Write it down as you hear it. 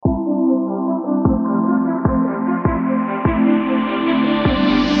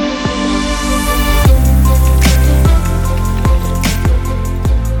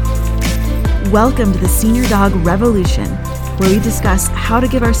Welcome to the Senior Dog Revolution, where we discuss how to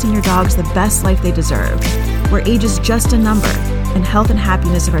give our senior dogs the best life they deserve, where age is just a number and health and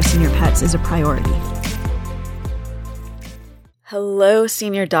happiness of our senior pets is a priority. Hello,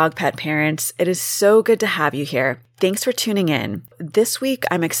 senior dog pet parents. It is so good to have you here. Thanks for tuning in. This week,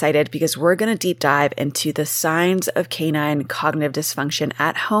 I'm excited because we're going to deep dive into the signs of canine cognitive dysfunction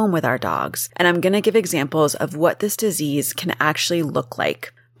at home with our dogs. And I'm going to give examples of what this disease can actually look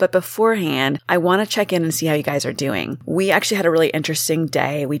like. But beforehand, I want to check in and see how you guys are doing. We actually had a really interesting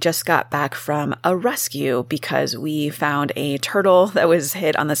day. We just got back from a rescue because we found a turtle that was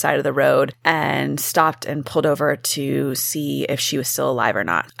hit on the side of the road and stopped and pulled over to see if she was still alive or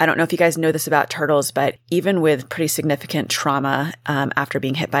not. I don't know if you guys know this about turtles, but even with pretty significant trauma after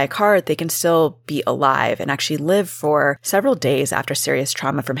being hit by a car, they can still be alive and actually live for several days after serious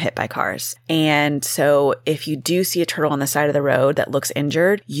trauma from hit by cars. And so if you do see a turtle on the side of the road that looks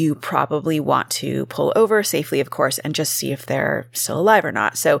injured, you probably want to pull over safely, of course, and just see if they're still alive or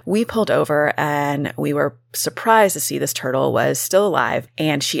not. So we pulled over and we were surprised to see this turtle was still alive.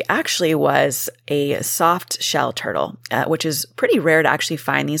 And she actually was a soft shell turtle, which is pretty rare to actually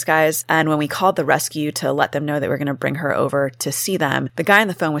find these guys. And when we called the rescue to let them know that we're going to bring her over to see them, the guy on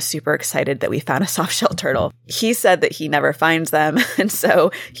the phone was super excited that we found a soft shell turtle. He said that he never finds them. And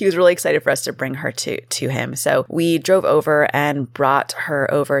so he was really excited for us to bring her to him. So we drove over and brought her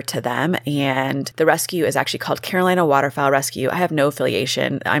over to them. And the rescue is actually called Carolina Waterfowl Rescue. I have no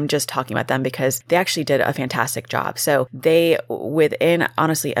affiliation. I'm just talking about them because they actually did a fantastic job. So they, within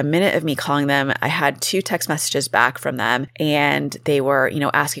honestly a minute of me calling them, I had 2 text messages back from them and they were,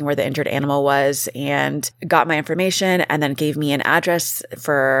 asking where the injured animal was and got my information and then gave me an address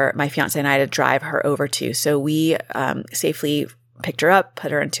for my fiance and I to drive her over to. So we safely picked her up,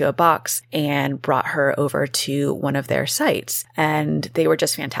 put her into a box, and brought her over to one of their sites. And they were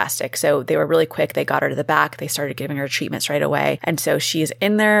just fantastic. So they were really quick. They got her to the back. They started giving her treatments right away. And so she's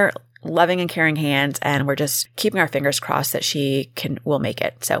in there loving and caring hands, and we're just keeping our fingers crossed that she will make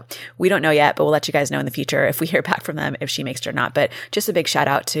it. So we don't know yet, but we'll let you guys know in the future if we hear back from them, if she makes it or not. But just a big shout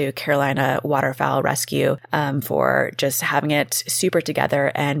out to Carolina Waterfowl Rescue for just having it super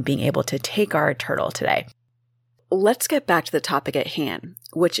together and being able to take our turtle today. Let's get back to the topic at hand,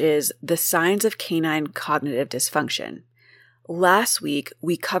 which is the signs of canine cognitive dysfunction. Last week,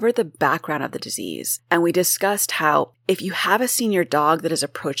 we covered the background of the disease, and we discussed how if you have a senior dog that is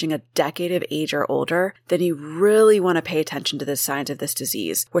approaching a decade of age or older, then you really want to pay attention to the signs of this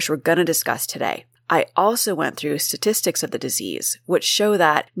disease, which we're going to discuss today. I also went through statistics of the disease, which show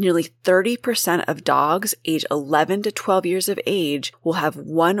that nearly 30% of dogs age 11 to 12 years of age will have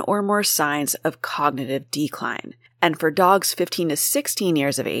one or more signs of cognitive decline. And for dogs 15 to 16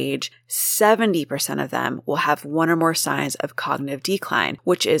 years of age, 70% of them will have one or more signs of cognitive decline,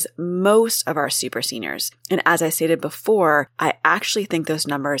 which is most of our super seniors. And as I stated before, I actually think those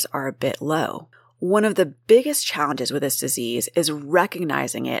numbers are a bit low. One of the biggest challenges with this disease is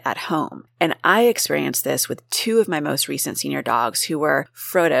recognizing it at home. And I experienced this with 2 of my most recent senior dogs who were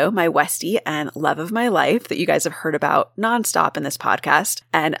Frodo, my Westie and love of my life that you guys have heard about nonstop in this podcast,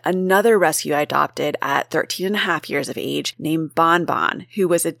 and another rescue I adopted at 13 and a half years of age named Bon Bon, who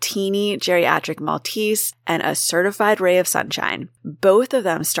was a teeny geriatric Maltese and a certified ray of sunshine. Both of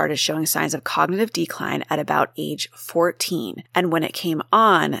them started showing signs of cognitive decline at about age 14. And when it came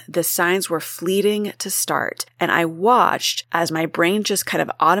on, the signs were fleeting to start. And I watched as my brain just kind of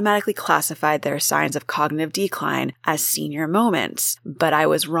automatically classified their signs of cognitive decline as senior moments. But I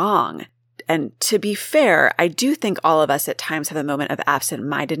was wrong. And to be fair, I do think all of us at times have a moment of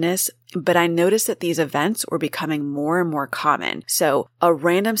absent-mindedness, but I noticed that these events were becoming more and more common. So a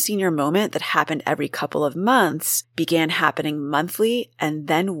random senior moment that happened every couple of months began happening monthly and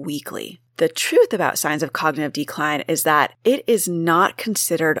then weekly. The truth about signs of cognitive decline is that it is not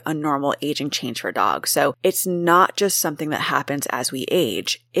considered a normal aging change for dogs. So it's not just something that happens as we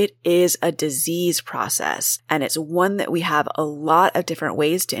age. It is a disease process, and it's one that we have a lot of different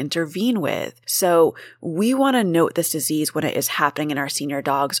ways to intervene with. So we want to note this disease when it is happening in our senior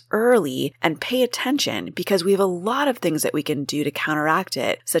dogs early and pay attention because we have a lot of things that we can do to counteract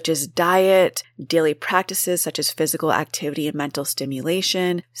it, such as diet, daily practices such as physical activity and mental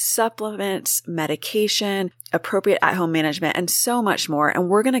stimulation, supplements, medication, appropriate at-home management, and so much more. And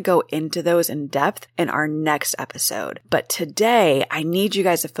we're going to go into those in depth in our next episode. But today, I need you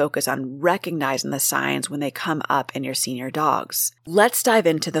guys to focus on recognizing the signs when they come up in your senior dogs. Let's dive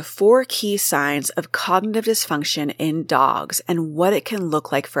into the 4 key signs of cognitive dysfunction in dogs and what it can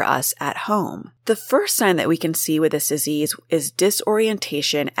look like for us at home. The first sign that we can see with this disease is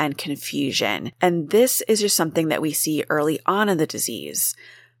disorientation and confusion. And this is just something that we see early on in the disease.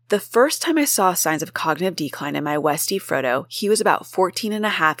 The first time I saw signs of cognitive decline in my Westie Frodo, he was about 14 and a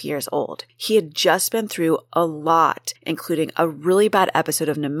half years old. He had just been through a lot, including a really bad episode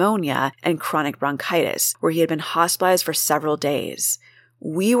of pneumonia and chronic bronchitis, where he had been hospitalized for several days.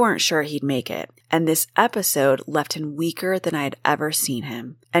 We weren't sure he'd make it, and this episode left him weaker than I had ever seen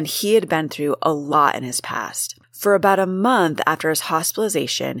him. And he had been through a lot in his past. For about a month after his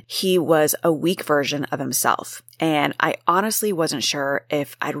hospitalization, he was a weak version of himself. And I honestly wasn't sure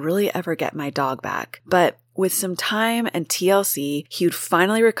if I'd really ever get my dog back. But with some time and TLC, he would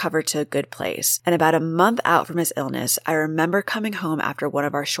finally recover to a good place. And about a month out from his illness, I remember coming home after one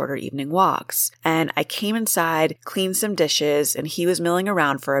of our shorter evening walks. And I came inside, cleaned some dishes, and he was milling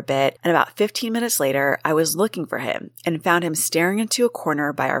around for a bit. And about 15 minutes later, I was looking for him and found him staring into a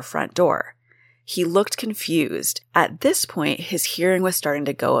corner by our front door. He looked confused. At this point, his hearing was starting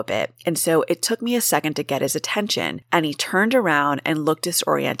to go a bit, and so it took me a second to get his attention, and he turned around and looked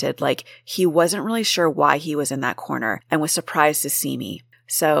disoriented, like he wasn't really sure why he was in that corner and was surprised to see me.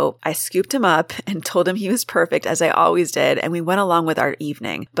 So I scooped him up and told him he was perfect, as I always did, and we went along with our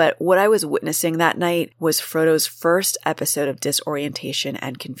evening. But what I was witnessing that night was Frodo's first episode of disorientation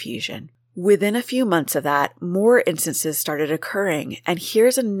and confusion. Within a few months of that, more instances started occurring, and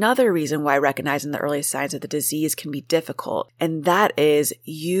here's another reason why recognizing the early signs of the disease can be difficult, and that is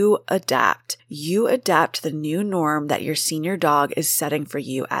you adapt. You adapt to the new norm that your senior dog is setting for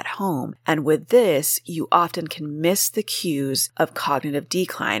you at home, and with this, you often can miss the cues of cognitive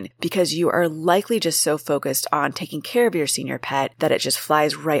decline because you are likely just so focused on taking care of your senior pet that it just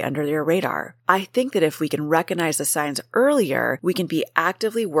flies right under your radar. I think that if we can recognize the signs earlier, we can be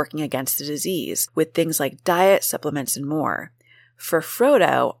actively working against the disease with things like diet, supplements, and more. For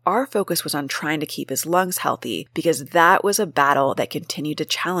Frodo, our focus was on trying to keep his lungs healthy because that was a battle that continued to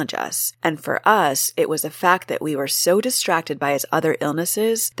challenge us. And for us, it was the fact that we were so distracted by his other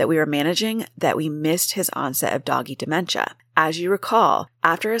illnesses that we were managing that we missed his onset of doggy dementia. As you recall,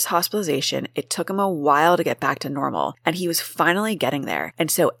 after his hospitalization, it took him a while to get back to normal, and he was finally getting there. And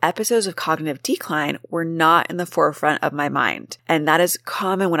so episodes of cognitive decline were not in the forefront of my mind. And that is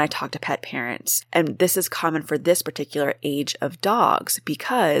common when I talk to pet parents. And this is common for this particular age of dogs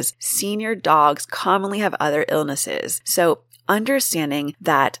because senior dogs commonly have other illnesses. So understanding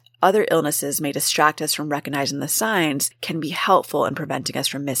that other illnesses may distract us from recognizing the signs can be helpful in preventing us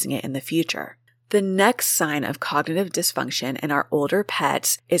from missing it in the future. The next sign of cognitive dysfunction in our older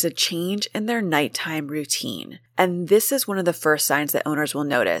pets is a change in their nighttime routine. And this is one of the first signs that owners will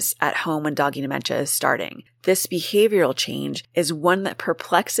notice at home when doggy dementia is starting. This behavioral change is one that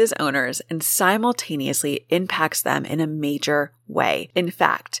perplexes owners and simultaneously impacts them in a major way. In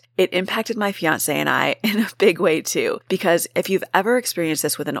fact, it impacted my fiance and I in a big way too, because if you've ever experienced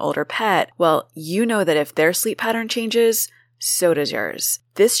this with an older pet, well, you know that if their sleep pattern changes, so does yours.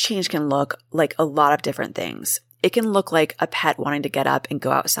 This change can look like a lot of different things. It can look like a pet wanting to get up and go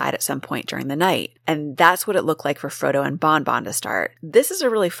outside at some point during the night. And that's what it looked like for Frodo and Bon Bon to start. This is a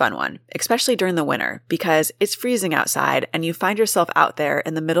really fun one, especially during the winter, because it's freezing outside and you find yourself out there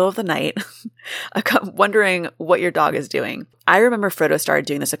in the middle of the night wondering what your dog is doing. I remember Frodo started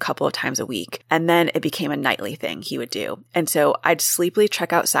doing this a couple of times a week, and then it became a nightly thing he would do. And so I'd sleepily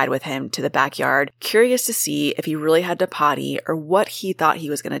trek outside with him to the backyard, curious to see if he really had to potty or what he thought he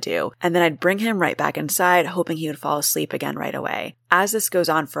was going to do. And then I'd bring him right back inside, hoping he would fall asleep again right away. As this goes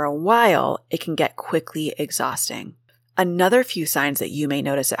on for a while, it can get quickly exhausting. Another few signs that you may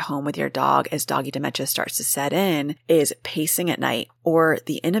notice at home with your dog as doggy dementia starts to set in is pacing at night or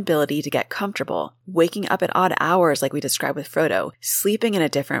the inability to get comfortable, waking up at odd hours like we described with Frodo, sleeping in a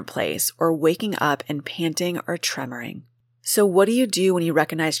different place, or waking up and panting or tremoring. So what do you do when you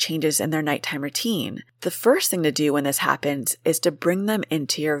recognize changes in their nighttime routine? The first thing to do when this happens is to bring them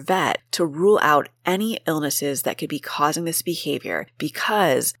into your vet to rule out any illnesses that could be causing this behavior,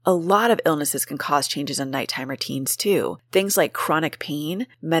 because a lot of illnesses can cause changes in nighttime routines too. Things like chronic pain,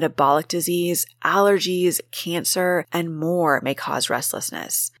 metabolic disease, allergies, cancer, and more may cause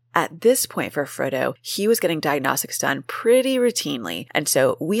restlessness. At this point for Frodo, he was getting diagnostics done pretty routinely. And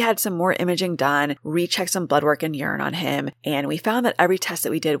so we had some more imaging done, rechecked some blood work and urine on him, and we found that every test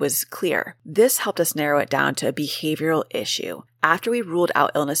that we did was clear. This helped us narrow it down to a behavioral issue. After we ruled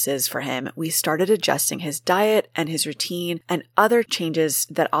out illnesses for him, we started adjusting his diet and his routine and other changes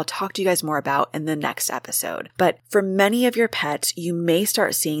that I'll talk to you guys more about in the next episode. But for many of your pets, you may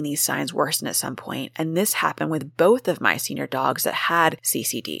start seeing these signs worsen at some point, and this happened with both of my senior dogs that had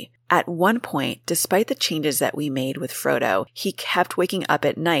CCD. At one point, despite the changes that we made with Frodo, he kept waking up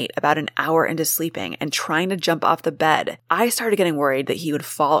at night about an hour into sleeping and trying to jump off the bed. I started getting worried that he would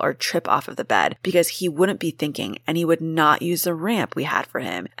fall or trip off of the bed because he wouldn't be thinking and he would not use the ramp we had for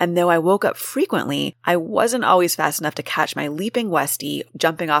him. And though I woke up frequently, I wasn't always fast enough to catch my leaping Westie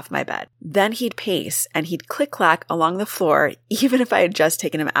jumping off my bed. Then he'd pace and he'd click-clack along the floor even if I had just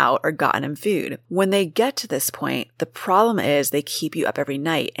taken him out or gotten him food. When they get to this point, the problem is they keep you up every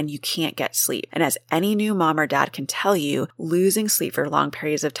night and you can't get sleep. And as any new mom or dad can tell you, losing sleep for long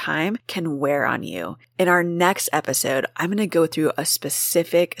periods of time can wear on you. In our next episode, I'm going to go through a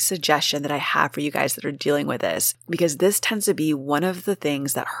specific suggestion that I have for you guys that are dealing with this, because this tends to be one of the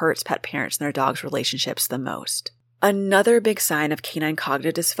things that hurts pet parents and their dogs' relationships the most. Another big sign of canine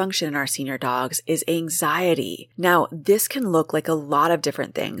cognitive dysfunction in our senior dogs is anxiety. Now, this can look like a lot of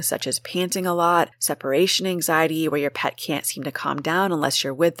different things, such as panting a lot, separation anxiety, where your pet can't seem to calm down unless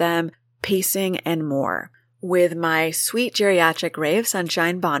you're with them, pacing, and more. With my sweet geriatric ray of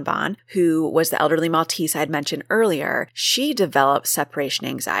sunshine, Bonbon, who was the elderly Maltese I had mentioned earlier, she developed separation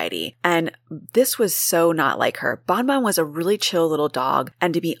anxiety. And this was so not like her. Bonbon was a really chill little dog.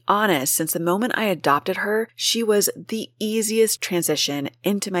 And to be honest, since the moment I adopted her, she was the easiest transition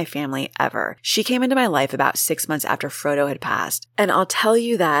into my family ever. She came into my life about 6 months after Frodo had passed. And I'll tell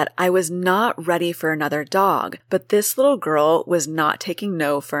you that I was not ready for another dog, but this little girl was not taking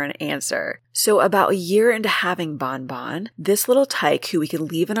no for an answer. So about a year into having Bonbon, this little tyke who we could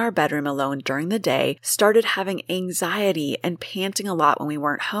leave in our bedroom alone during the day started having anxiety and panting a lot when we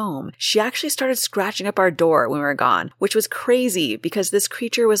weren't home. She actually started scratching up our door when we were gone, which was crazy because this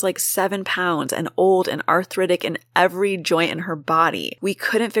creature was like 7 pounds and old and arthritic in every joint in her body. We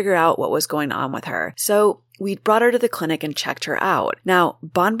couldn't figure out what was going on with her. So we brought her to the clinic and checked her out. Now,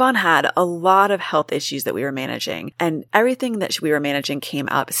 Bonbon had a lot of health issues that we were managing, and everything that we were managing came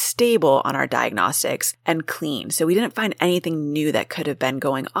up stable on our diagnostics and clean. So we didn't find anything new that could have been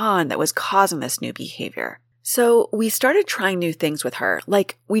going on that was causing this new behavior. So we started trying new things with her,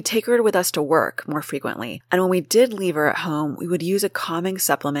 like we'd take her with us to work more frequently. And when we did leave her at home, we would use a calming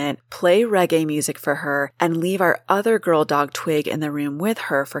supplement, play reggae music for her, and leave our other girl dog Twig in the room with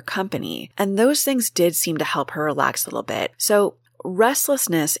her for company. And those things did seem to help her relax a little bit. So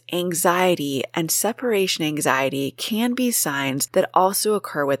restlessness, anxiety, and separation anxiety can be signs that also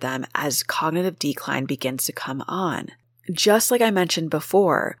occur with them as cognitive decline begins to come on. Just like I mentioned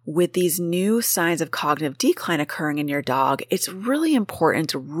before, with these new signs of cognitive decline occurring in your dog, it's really important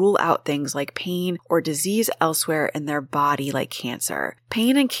to rule out things like pain or disease elsewhere in their body like cancer.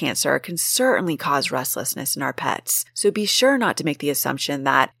 Pain and cancer can certainly cause restlessness in our pets, so be sure not to make the assumption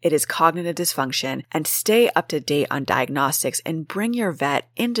that it is cognitive dysfunction, and stay up to date on diagnostics and bring your vet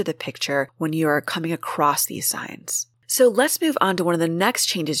into the picture when you are coming across these signs. So let's move on to one of the next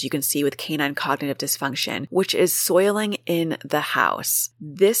changes you can see with canine cognitive dysfunction, which is soiling in the house.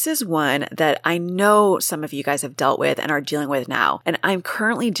 This is one that I know some of you guys have dealt with and are dealing with now. And I'm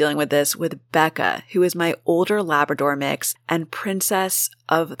currently dealing with this with Becca, who is my older Labrador mix and princess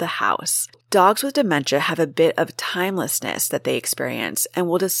of the house. Dogs with dementia have a bit of timelessness that they experience, and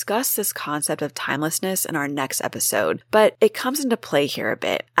we'll discuss this concept of timelessness in our next episode, but it comes into play here a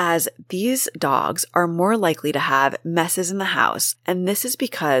bit, as these dogs are more likely to have messes in the house, and this is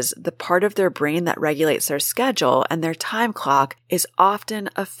because the part of their brain that regulates their schedule and their time clock is often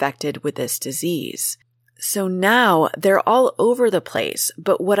affected with this disease. So now they're all over the place,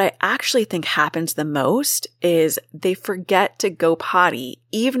 but what I actually think happens the most is they forget to go potty.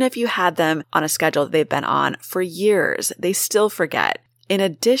 Even if you had them on a schedule that they've been on for years, they still forget. In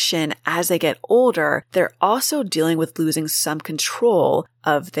addition, as they get older, they're also dealing with losing some control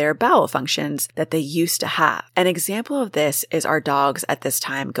of their bowel functions that they used to have. An example of this is our dogs at this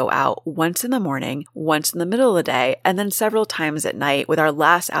time go out once in the morning, once in the middle of the day, and then several times at night, with our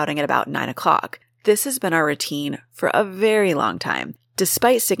last outing at about 9 o'clock. This has been our routine for a very long time.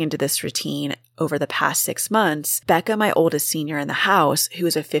 Despite sticking to this routine over the past 6 months, Becca, my oldest senior in the house, who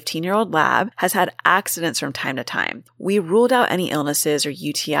is a 15-year-old lab, has had accidents from time to time. We ruled out any illnesses or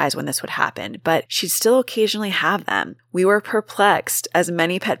UTIs when this would happen, but she'd still occasionally have them. We were perplexed, as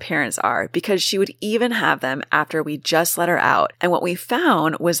many pet parents are, because she would even have them after we just let her out. And what we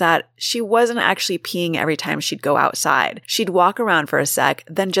found was that she wasn't actually peeing every time she'd go outside. She'd walk around for a sec,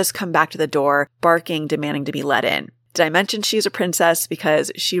 then just come back to the door, barking, demanding to be let in. Did I mention she's a princess? Because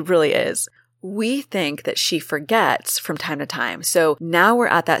she really is. We think that she forgets from time to time. So now we're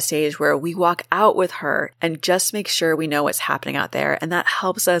at that stage where we walk out with her and just make sure we know what's happening out there. And that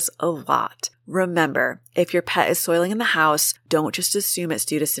helps us a lot. Remember, if your pet is soiling in the house, don't just assume it's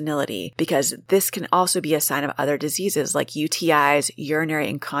due to senility, because this can also be a sign of other diseases like UTIs, urinary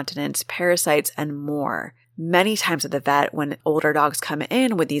incontinence, parasites, and more. Many times at the vet, when older dogs come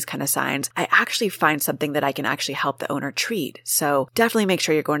in with these kind of signs, I actually find something that I can actually help the owner treat. So definitely make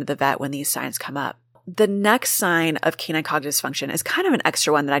sure you're going to the vet when these signs come up. The next sign of canine cognitive dysfunction is kind of an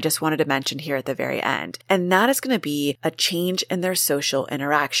extra one that I just wanted to mention here at the very end. And that is going to be a change in their social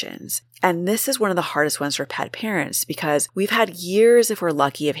interactions. And this is one of the hardest ones for pet parents because we've had years, if we're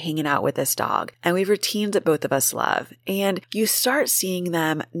lucky, of hanging out with this dog, and we have routines that both of us love. And you start seeing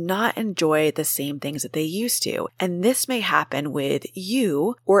them not enjoy the same things that they used to. And this may happen with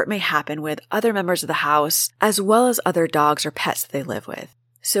you, or it may happen with other members of the house, as well as other dogs or pets that they live with.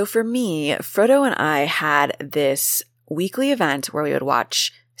 So for me, Frodo and I had this weekly event where we would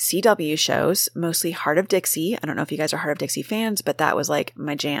watch CW shows, mostly Heart of Dixie. I don't know if you guys are Heart of Dixie fans, but that was like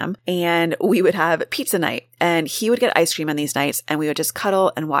my jam. And we would have pizza night, and he would get ice cream on these nights, and we would just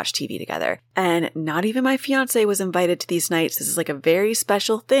cuddle and watch TV together. And not even my fiance was invited to these nights. This is like a very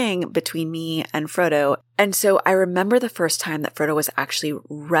special thing between me and Frodo. And so I remember the first time that Frodo was actually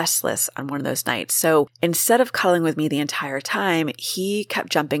restless on one of those nights. So instead of cuddling with me the entire time, he kept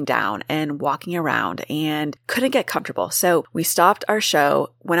jumping down and walking around and couldn't get comfortable. So we stopped our show,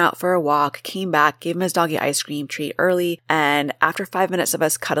 went out for a walk, came back, gave him his doggy ice cream treat early. And after 5 minutes of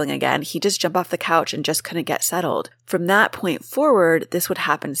us cuddling again, he just jumped off the couch and just couldn't get settled. From that point forward, this would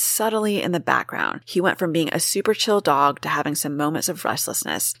happen subtly in the background. He went from being a super chill dog to having some moments of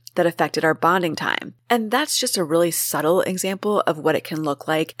restlessness that affected our bonding time. And that's just a really subtle example of what it can look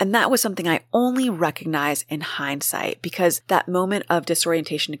like. And that was something I only recognize in hindsight, because that moment of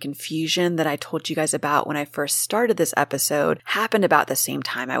disorientation and confusion that I told you guys about when I first started this episode happened about the same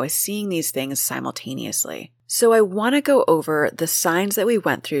time. I was seeing these things simultaneously. So I want to go over the signs that we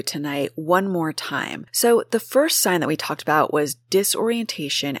went through tonight one more time. So the first sign that we talked about was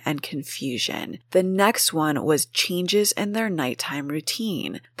disorientation and confusion. The next one was changes in their nighttime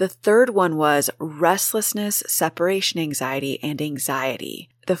routine. The third one was restlessness, separation anxiety, and anxiety.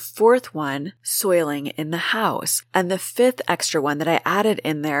 The fourth one, soiling in the house. And the fifth extra one that I added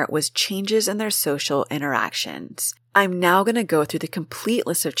in there was changes in their social interactions. I'm now going to go through the complete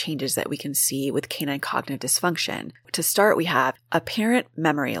list of changes that we can see with canine cognitive dysfunction. To start, we have apparent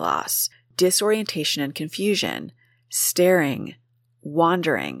memory loss, disorientation and confusion, staring,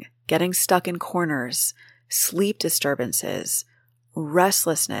 wandering, getting stuck in corners, sleep disturbances,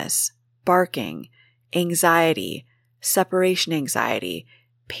 restlessness, barking, anxiety, separation anxiety,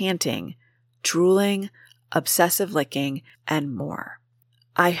 panting, drooling, obsessive licking, and more.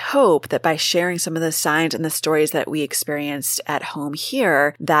 I hope that by sharing some of the signs and the stories that we experienced at home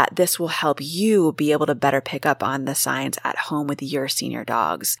here, that this will help you be able to better pick up on the signs at home with your senior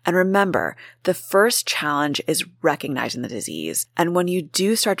dogs. And remember, the first challenge is recognizing the disease. And when you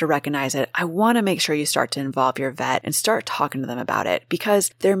do start to recognize it, I want to make sure you start to involve your vet and start talking to them about it,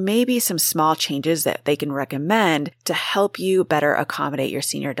 because there may be some small changes that they can recommend to help you better accommodate your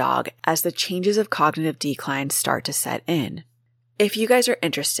senior dog as the changes of cognitive decline start to set in. If you guys are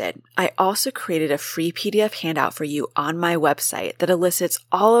interested, I also created a free PDF handout for you on my website that elicits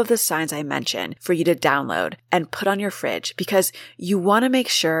all of the signs I mentioned for you to download and put on your fridge, because you want to make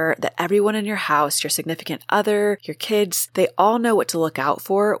sure that everyone in your house, your significant other, your kids, they all know what to look out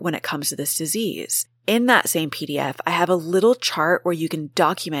for when it comes to this disease. In that same PDF, I have a little chart where you can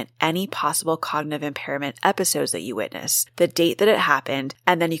document any possible cognitive impairment episodes that you witness, the date that it happened,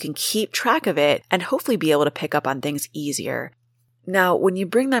 and then you can keep track of it and hopefully be able to pick up on things easier. Now, when you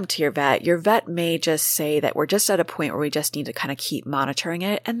bring them to your vet may just say that we're just at a point where we just need to kind of keep monitoring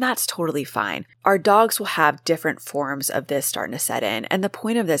it, and that's totally fine. Our dogs will have different forms of this starting to set in, and the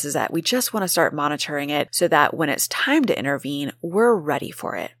point of this is that we just want to start monitoring it so that when it's time to intervene, we're ready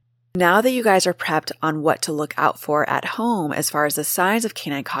for it. Now that you guys are prepped on what to look out for at home as far as the signs of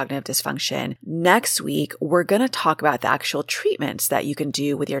canine cognitive dysfunction, next week, we're going to talk about the actual treatments that you can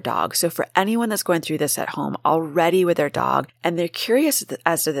do with your dog. So for anyone that's going through this at home already with their dog, and they're curious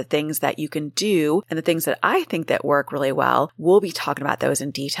as to the things that you can do and the things that I think that work really well, we'll be talking about those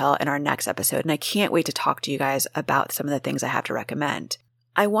in detail in our next episode. And I can't wait to talk to you guys about some of the things I have to recommend.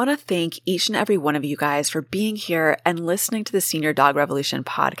 I want to thank each and every one of you guys for being here and listening to the Senior Dog Revolution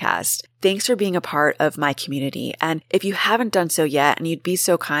podcast. Thanks for being a part of my community. And if you haven't done so yet and you'd be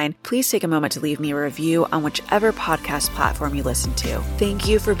so kind, please take a moment to leave me a review on whichever podcast platform you listen to. Thank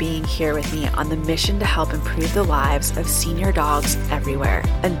you for being here with me on the mission to help improve the lives of senior dogs everywhere.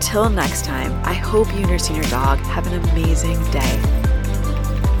 Until next time, I hope you and your senior dog have an amazing day.